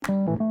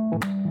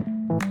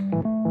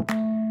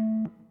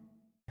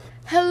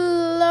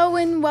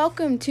and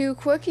welcome to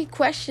Quirky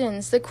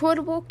Questions, the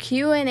quotable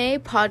Q&A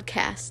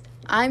podcast.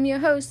 I'm your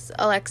host,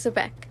 Alexa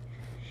Beck.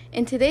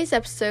 In today's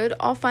episode,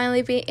 I'll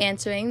finally be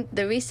answering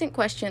the recent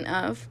question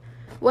of,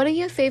 what are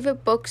your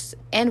favorite books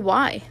and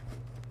why?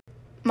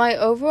 My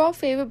overall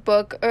favorite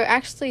book, or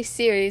actually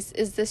series,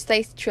 is the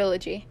Scythe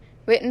Trilogy,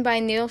 written by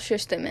Neal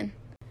Shusterman.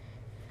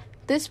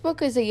 This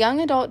book is a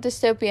young adult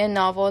dystopian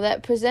novel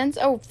that presents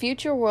a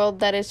future world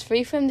that is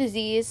free from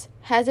disease,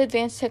 has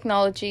advanced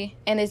technology,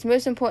 and is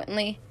most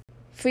importantly,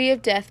 free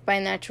of death by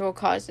natural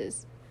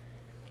causes.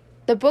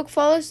 The book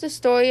follows the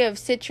story of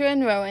Citra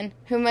and Rowan,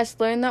 who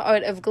must learn the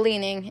art of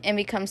gleaning and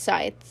become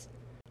scythes.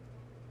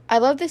 I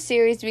love this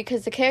series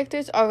because the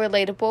characters are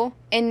relatable,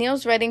 and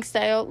Neal's writing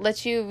style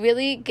lets you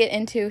really get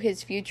into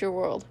his future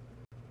world.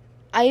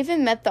 I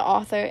even met the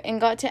author and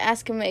got to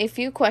ask him a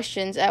few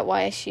questions at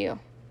YSU.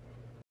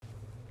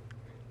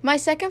 My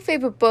second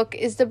favorite book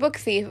is The Book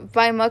Thief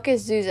by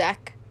Markus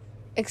Zusak.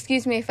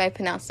 Excuse me if I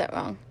pronounced that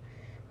wrong.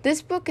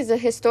 This book is a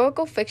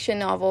historical fiction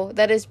novel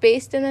that is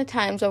based in the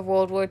times of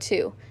World War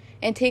II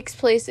and takes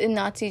place in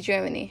Nazi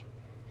Germany.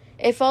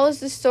 It follows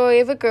the story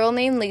of a girl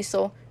named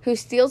Liesel who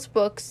steals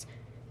books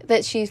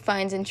that she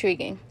finds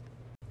intriguing.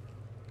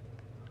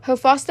 Her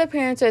foster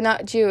parents are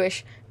not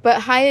Jewish,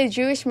 but hide a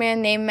Jewish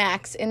man named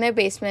Max in their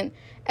basement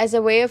as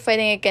a way of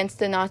fighting against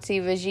the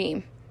Nazi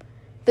regime.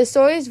 The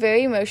story is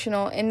very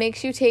emotional and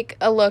makes you take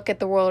a look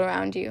at the world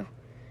around you.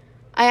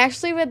 I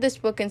actually read this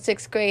book in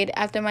 6th grade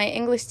after my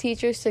English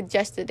teacher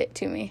suggested it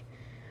to me.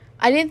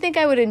 I didn't think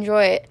I would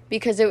enjoy it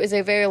because it was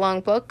a very long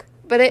book,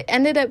 but it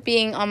ended up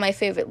being on my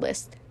favorite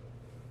list.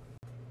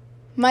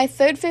 My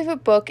third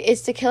favorite book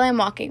is To Kill a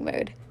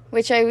Mockingbird,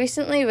 which I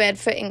recently read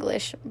for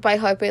English by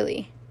Harper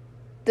Lee.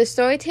 The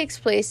story takes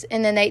place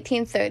in the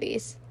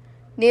 1930s,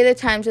 near the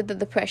times of the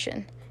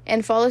Depression,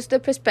 and follows the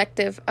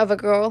perspective of a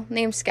girl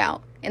named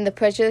Scout in the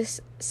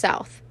prejudiced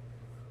South,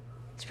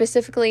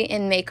 specifically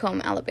in Macomb,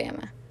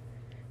 Alabama.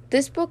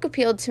 This book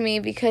appealed to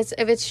me because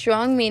of its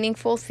strong,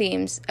 meaningful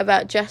themes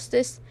about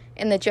justice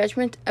and the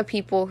judgment of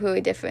people who are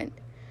different.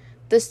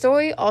 The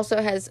story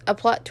also has a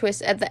plot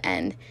twist at the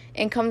end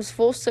and comes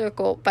full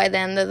circle by the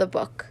end of the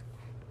book.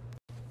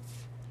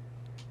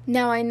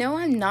 Now, I know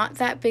I'm not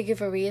that big of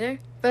a reader,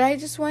 but I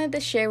just wanted to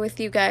share with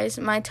you guys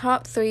my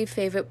top 3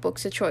 favorite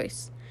books of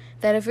choice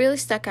that have really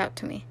stuck out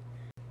to me.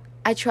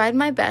 I tried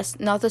my best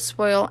not to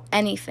spoil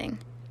anything,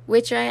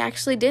 which I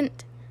actually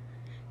didn't.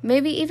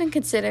 Maybe even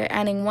consider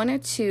adding 1 or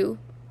 2,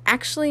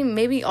 actually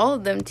maybe all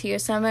of them, to your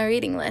summer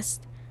reading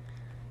list.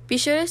 Be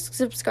sure to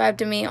subscribe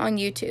to me on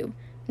YouTube,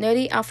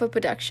 Nerdy Alpha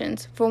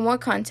Productions, for more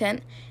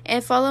content,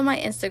 and follow my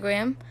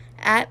Instagram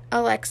at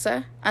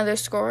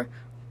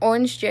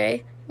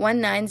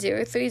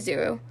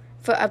Alexa_OrangeJ19030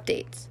 for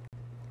updates.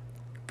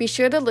 Be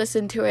sure to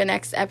listen to our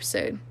next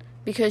episode,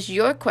 because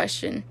your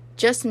question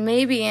just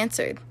may be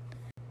answered.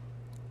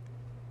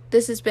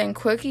 This has been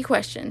Quirky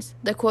Questions,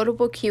 the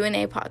quotable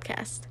Q&A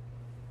podcast.